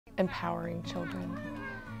empowering children,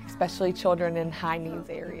 especially children in high needs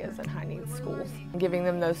areas and high needs schools, giving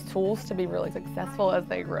them those tools to be really successful as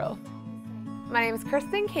they grow. My name is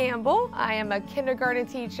Kristin Campbell. I am a kindergarten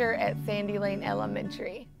teacher at Sandy Lane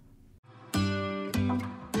Elementary.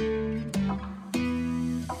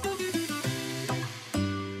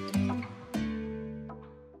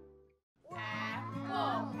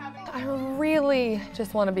 I really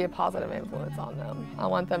just want to be a positive influence on them. I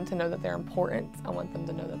want them to know that they're important. I want them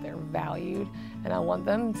to know that they're valued. And I want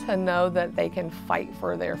them to know that they can fight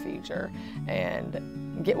for their future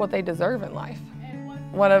and get what they deserve in life.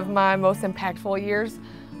 One of my most impactful years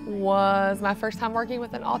was my first time working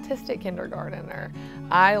with an autistic kindergartner.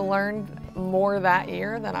 I learned more that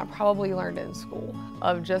year than I probably learned in school,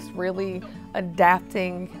 of just really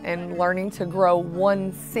adapting and learning to grow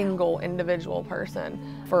one single individual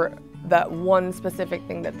person for that one specific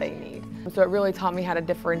thing that they need. So it really taught me how to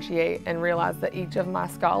differentiate and realize that each of my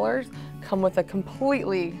scholars come with a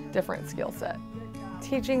completely different skill set.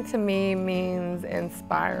 Teaching to me means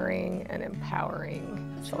inspiring and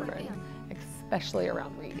empowering children, especially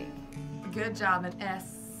around reading. Good job, an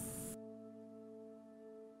S.